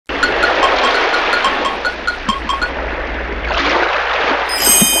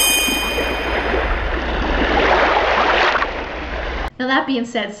that being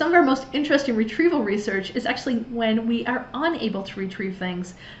said, some of our most interesting retrieval research is actually when we are unable to retrieve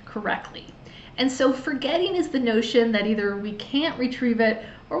things correctly. And so forgetting is the notion that either we can't retrieve it,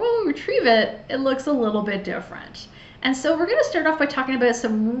 or when we retrieve it, it looks a little bit different. And so we're going to start off by talking about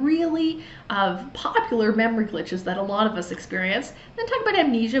some really popular memory glitches that a lot of us experience, then talk about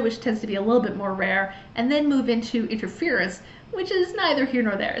amnesia, which tends to be a little bit more rare, and then move into interference, which is neither here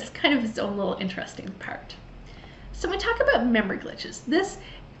nor there. It's kind of its own little interesting part. So when we talk about memory glitches, this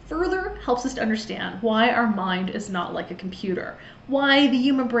further helps us to understand why our mind is not like a computer, why the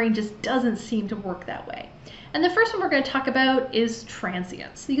human brain just doesn't seem to work that way. And the first one we're going to talk about is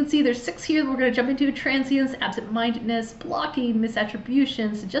transients. You can see there's 6 here that we're going to jump into: transients, absent-mindedness, blocking,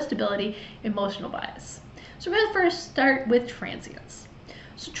 misattribution, suggestibility, emotional bias. So we're going to first start with transients.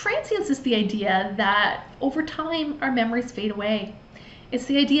 So transients is the idea that over time our memories fade away. It's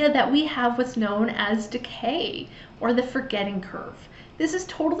the idea that we have what's known as decay, or the forgetting curve. This is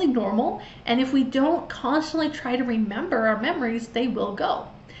totally normal, and if we don't constantly try to remember our memories, they will go.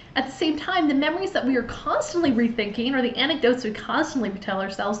 At the same time, the memories that we are constantly rethinking, or the anecdotes we constantly tell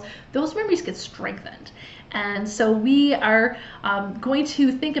ourselves, those memories get strengthened. And so we are going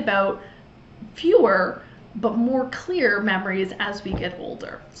to think about fewer but more clear memories as we get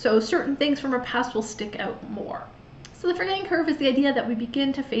older. So certain things from our past will stick out more. So the forgetting curve is the idea that we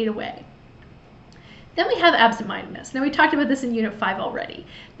begin to fade away. Then we have absent-mindedness. Now we talked about this in Unit 5 already.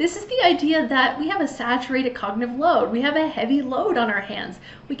 This is the idea that we have a saturated cognitive load. We have a heavy load on our hands.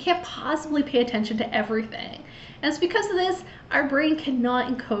 We can't possibly pay attention to everything. And it's because of this, our brain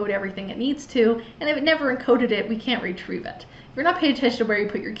cannot encode everything it needs to, and if it never encoded it, we can't retrieve it. If you're not paying attention to where you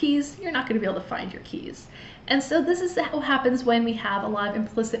put your keys, you're not going to be able to find your keys. And so this is what happens when we have a lot of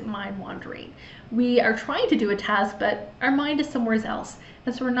implicit mind wandering. We are trying to do a task, but our mind is somewhere else.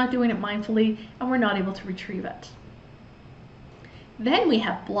 And so we're not doing it mindfully, and we're not able to retrieve it. Then we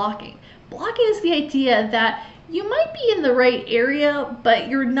have blocking. Blocking is the idea that you might be in the right area, but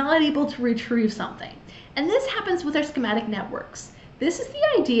you're not able to retrieve something. And this happens with our schematic networks. This is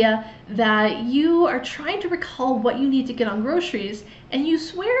the idea that you are trying to recall what you need to get on groceries, and you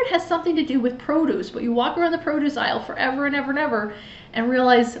swear it has something to do with produce, but you walk around the produce aisle forever and ever and ever, and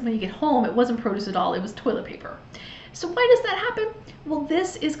realize when you get home it wasn't produce at all, it was toilet paper. So why does that happen? Well,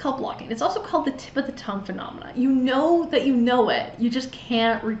 this is called blocking. It's also called the tip of the tongue phenomena. You know that you know it, you just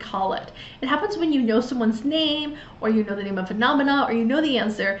can't recall it. It happens when you know someone's name, or you know the name of a phenomena, or you know the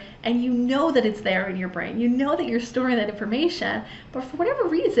answer, and you know that it's there in your brain. You know that you're storing that information, but for whatever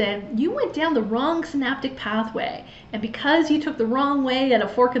reason, you went down the wrong synaptic pathway. And because you took the wrong way at a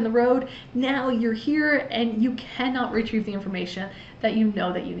fork in the road, now you're here and you cannot retrieve the information that you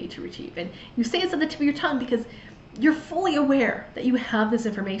know that you need to retrieve. And you say it's at the tip of your tongue because you're fully aware that you have this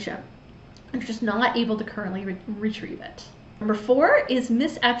information. You're just not able to currently retrieve it. Number 4 is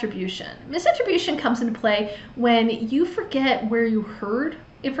misattribution. Misattribution comes into play when you forget where you heard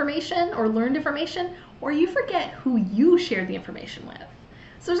information or learned information, or you forget who you shared the information with.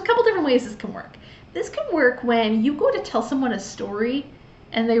 So there's a couple different ways this can work. This can work when you go to tell someone a story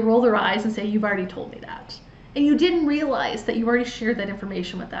and they roll their eyes and say, "You've already told me that." And you didn't realize that you already shared that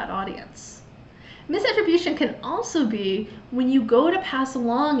information with that audience. Misattribution can also be when you go to pass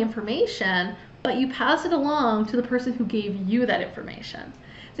along information, but you pass it along to the person who gave you that information.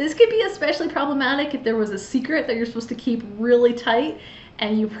 This could be especially problematic if there was a secret that you're supposed to keep really tight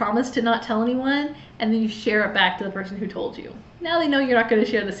and you promise to not tell anyone, and then you share it back to the person who told you. Now they know you're not going to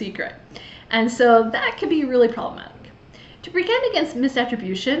share the secret. And so that can be really problematic. To protect against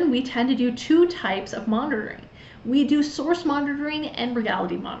misattribution, we tend to do 2 types of monitoring. We do source monitoring and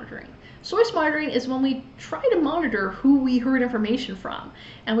reality monitoring. Source monitoring is when we try to monitor who we heard information from,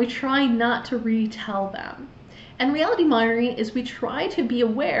 and we try not to retell them. And reality monitoring is we try to be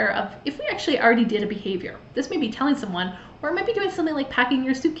aware of if we actually already did a behavior. This may be telling someone, or it might be doing something like packing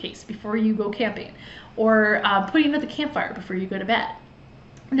your suitcase before you go camping, or putting it at the campfire before you go to bed.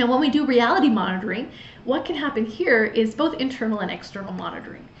 Now, when we do reality monitoring, what can happen here is both internal and external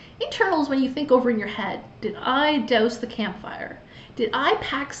monitoring. Internal is when you think over in your head, did I douse the campfire? Did I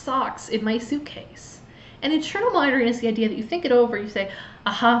pack socks in my suitcase? And internal monitoring is the idea that you think it over, you say,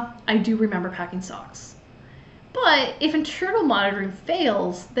 aha, I do remember packing socks. But if internal monitoring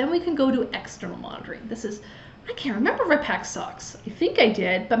fails, then we can go to external monitoring. This is, I can't remember if I packed socks. I think I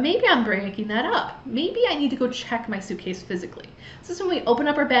did, but maybe I'm breaking that up. Maybe I need to go check my suitcase physically. So this is when we open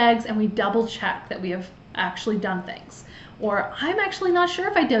up our bags and we double check that we have actually done things. Or I'm actually not sure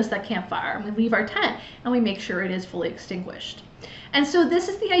if I doused that campfire, and we leave our tent and we make sure it is fully extinguished. And so this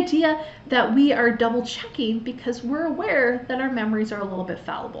is the idea that we are double checking because we're aware that our memories are a little bit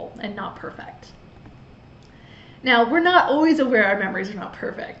fallible and not perfect. Now, we're not always aware our memories are not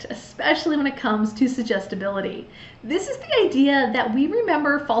perfect, especially when it comes to suggestibility. This is the idea that we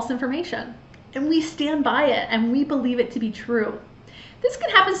remember false information, and we stand by it, and we believe it to be true. This can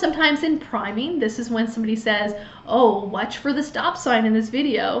happen sometimes in priming. This is when somebody says, oh, watch for the stop sign in this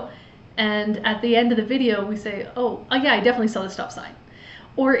video. And at the end of the video, we say, oh yeah, I definitely saw the stop sign.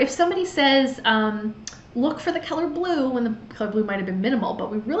 Or if somebody says, look for the color blue, when the color blue might have been minimal,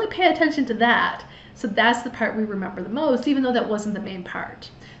 but we really pay attention to that. So that's the part we remember the most, even though that wasn't the main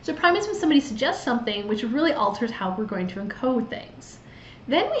part. So priming is when somebody suggests something which really alters how we're going to encode things.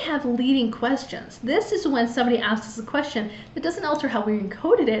 Then we have leading questions. This is when somebody asks us a question that doesn't alter how we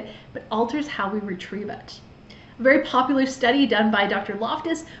encoded it, but alters how we retrieve it. A very popular study done by Dr.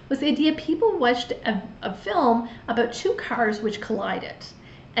 Loftus was the idea people watched a film about two cars which collided.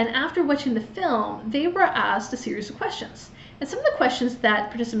 And after watching the film, they were asked a series of questions. And some of the questions that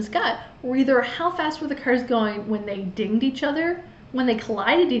participants got were either how fast were the cars going when they dinged each other, when they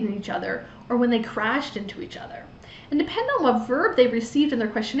collided in each other, or when they crashed into each other. And depending on what verb they received in their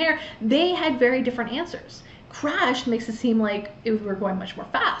questionnaire, they had very different answers. Crashed makes it seem like we were going much more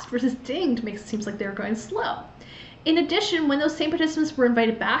fast, versus dinged makes it seem like they were going slow. In addition, when those same participants were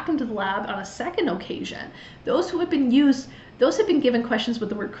invited back into the lab on a second occasion, those who had been given questions with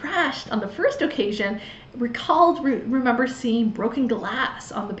the word crashed on the first occasion remember seeing broken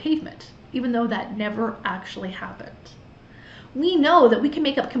glass on the pavement, even though that never actually happened. We know that we can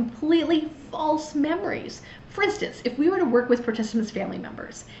make up completely false memories. For instance, if we were to work with participants' family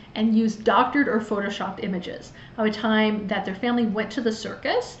members and use doctored or photoshopped images of a time that their family went to the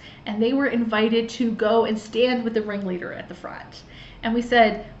circus and they were invited to go and stand with the ringleader at the front. And we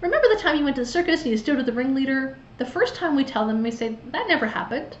said, remember the time you went to the circus and you stood with the ringleader? The first time we tell them, we say, that never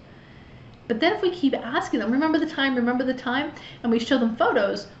happened. But then if we keep asking them, remember the time, and we show them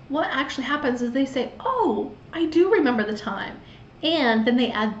photos, what actually happens is they say, oh, I do remember the time. And then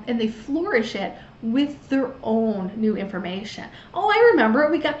they add and they flourish it with their own new information. Oh, I remember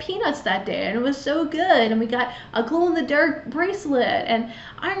we got peanuts that day and it was so good, and we got a glow-in-the-dark bracelet, and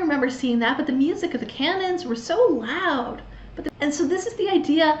I remember seeing that, but the music of the cannons were so loud. And so this is the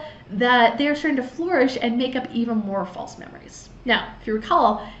idea that they're starting to flourish and make up even more false memories. Now, if you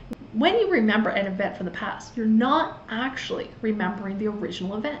recall, when you remember an event from the past, you're not actually remembering the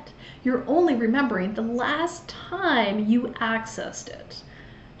original event. You're only remembering the last time you accessed it.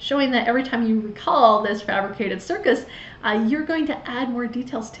 Showing that every time you recall this fabricated circus, you're going to add more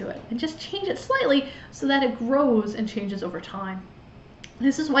details to it and just change it slightly so that it grows and changes over time.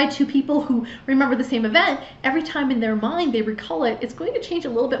 This is why two people who remember the same event, every time in their mind they recall it, it's going to change a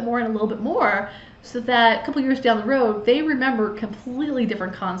little bit more and a little bit more, so that a couple years down the road, they remember completely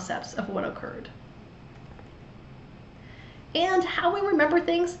different concepts of what occurred. And how we remember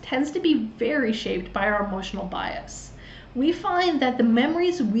things tends to be very shaped by our emotional bias. We find that the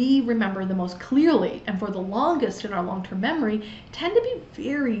memories we remember the most clearly and for the longest in our long-term memory tend to be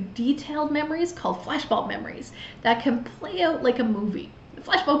very detailed memories called flashbulb memories that can play out like a movie. The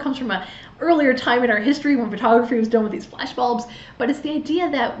flashbulb comes from an earlier time in our history when photography was done with these flashbulbs, but it's the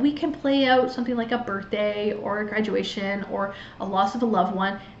idea that we can play out something like a birthday or a graduation or a loss of a loved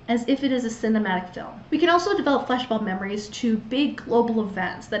one as if it is a cinematic film. We can also develop flashbulb memories to big global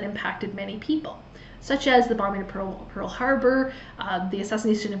events that impacted many people, such as the bombing of Pearl Harbor, the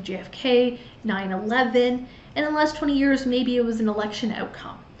assassination of JFK, 9/11, and in the last 20 years, maybe it was an election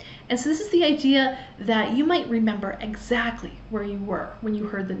outcome. And so this is the idea that you might remember exactly where you were when you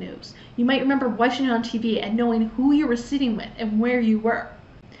heard the news. You might remember watching it on TV and knowing who you were sitting with and where you were.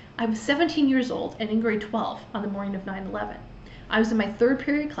 I was 17 years old and in grade 12 on the morning of 9/11. I was in my third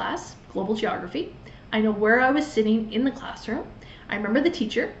period class, global geography. I know where I was sitting in the classroom. I remember the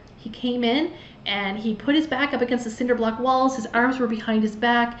teacher. He came in and he put his back up against the cinder block walls. His arms were behind his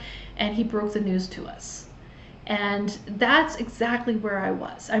back and he broke the news to us. And that's exactly where I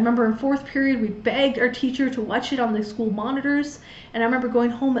was. I remember in fourth period, we begged our teacher to watch it on the school monitors. And I remember going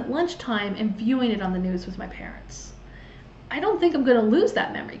home at lunchtime and viewing it on the news with my parents. I don't think I'm going to lose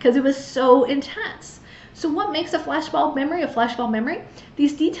that memory because it was so intense. So what makes a flashbulb memory a flashbulb memory?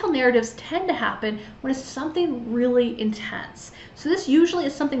 These detailed narratives tend to happen when it's something really intense. So this usually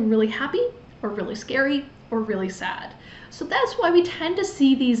is something really happy or really scary or really sad. So that's why we tend to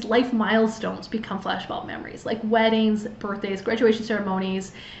see these life milestones become flashbulb memories, like weddings, birthdays, graduation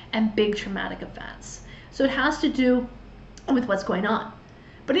ceremonies, and big traumatic events. So it has to do with what's going on.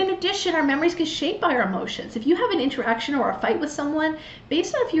 But in addition, our memories get shaped by our emotions. If you have an interaction or a fight with someone,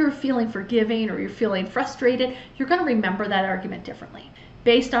 based on if you're feeling forgiving or you're feeling frustrated, you're going to remember that argument differently.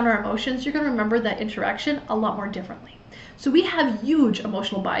 based on our emotions, you're going to remember that interaction a lot more differently. So we have huge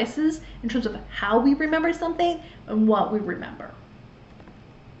emotional biases in terms of how we remember something and what we remember.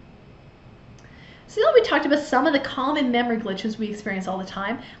 So now we talked about some of the common memory glitches we experience all the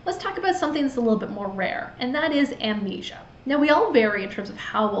time. Let's talk about something that's a little bit more rare, and that is amnesia. Now we all vary in terms of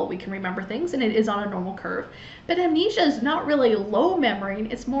how well we can remember things, and it is on a normal curve, but amnesia is not really low memory,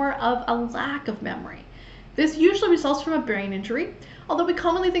 it's more of a lack of memory. This usually results from a brain injury, although we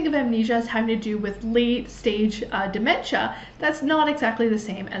commonly think of amnesia as having to do with late stage dementia. That's not exactly the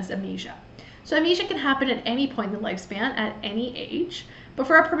same as amnesia. So amnesia can happen at any point in the lifespan, at any age. But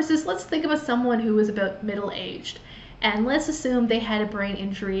for our purposes, let's think about someone who is about middle-aged. And let's assume they had a brain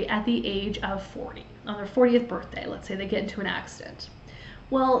injury at the age of 40, on their 40th birthday. Let's say they get into an accident.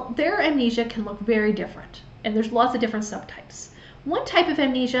 Well, their amnesia can look very different, and there's lots of different subtypes. One type of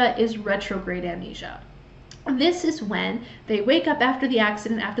amnesia is retrograde amnesia. This is when they wake up after the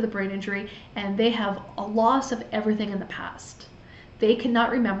accident, after the brain injury, and they have a loss of everything in the past. They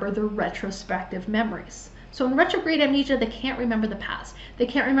cannot remember their retrospective memories. So in retrograde amnesia, they can't remember the past. They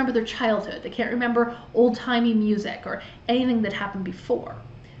can't remember their childhood. They can't remember old-timey music or anything that happened before.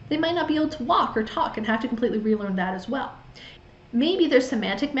 They might not be able to walk or talk and have to completely relearn that as well. Maybe their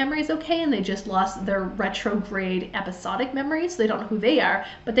semantic memory is okay and they just lost their retrograde episodic memories. They don't know who they are,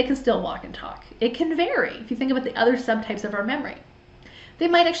 but they can still walk and talk. It can vary if you think about the other subtypes of our memory. They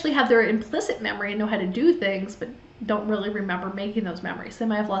might actually have their implicit memory and know how to do things, but don't really remember making those memories. They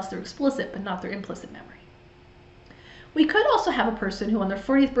might have lost their explicit, but not their implicit memory. We could also have a person who on their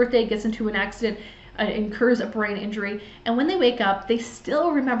 40th birthday gets into an accident, incurs a brain injury, and when they wake up, they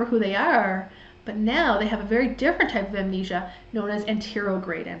still remember who they are, but now they have a very different type of amnesia known as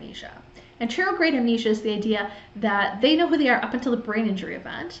anterograde amnesia. Anterograde amnesia is the idea that they know who they are up until the brain injury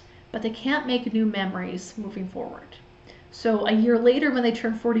event, but they can't make new memories moving forward. So a year later, when they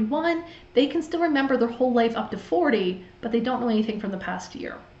turn 41, they can still remember their whole life up to 40, but they don't know anything from the past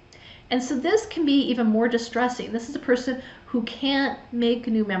year. And so this can be even more distressing. This is a person who can't make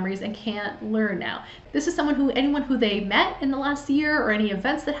new memories and can't learn now. This is anyone who they met in the last year or any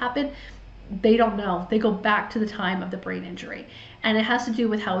events that happened, they don't know. They go back to the time of the brain injury. And it has to do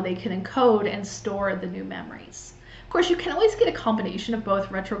with how they can encode and store the new memories. Of course, you can always get a combination of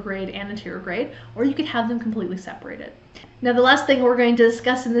both retrograde and anterograde, or you could have them completely separated. Now, the last thing we're going to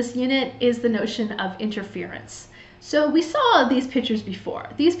discuss in this unit is the notion of interference. So we saw these pictures before.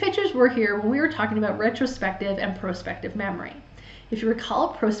 These pictures were here when we were talking about retrospective and prospective memory. If you recall,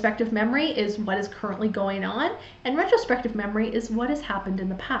 prospective memory is what is currently going on, and retrospective memory is what has happened in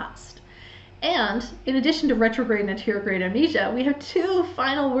the past. And in addition to retrograde and anterograde amnesia, we have two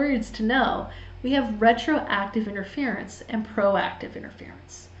final words to know. We have retroactive interference and proactive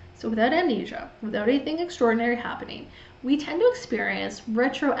interference. So without amnesia, without anything extraordinary happening, we tend to experience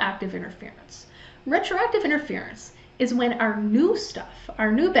retroactive interference. Retroactive interference is when our new stuff,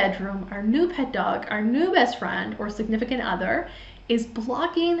 our new bedroom, our new pet dog, our new best friend or significant other is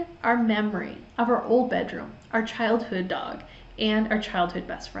blocking our memory of our old bedroom, our childhood dog, and our childhood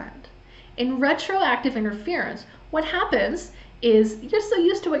best friend. In retroactive interference, what happens is you're so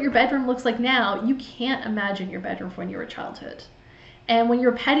used to what your bedroom looks like now, you can't imagine your bedroom from when you were a childhood. And when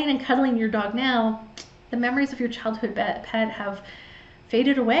you're petting and cuddling your dog now, the memories of your childhood pet have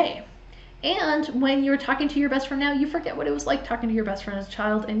faded away. And when you're talking to your best friend now, you forget what it was like talking to your best friend as a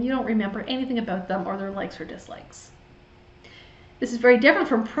child, and you don't remember anything about them or their likes or dislikes. This is very different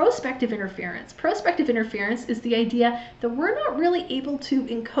from prospective interference. Prospective interference is the idea that we're not really able to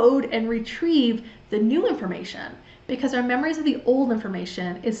encode and retrieve the new information because our memories of the old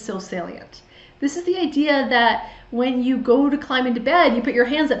information is so salient. This is the idea that when you go to climb into bed, you put your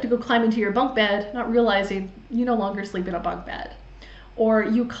hands up to go climb into your bunk bed, not realizing you no longer sleep in a bunk bed. Or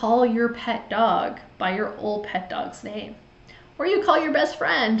you call your pet dog by your old pet dog's name. Or you call your best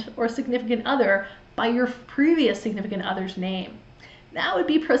friend or significant other by your previous significant other's name. That would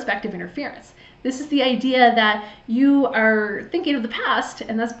be prospective interference. This is the idea that you are thinking of the past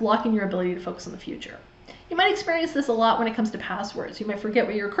and that's blocking your ability to focus on the future. You might experience this a lot when it comes to passwords. You might forget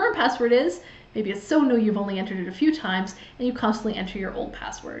what your current password is. Maybe it's so new you've only entered it a few times and you constantly enter your old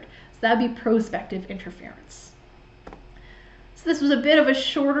password. So that would be prospective interference. So this was a bit of a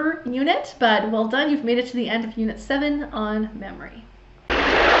shorter unit, but well done. You've made it to the end of Unit 7 on memory.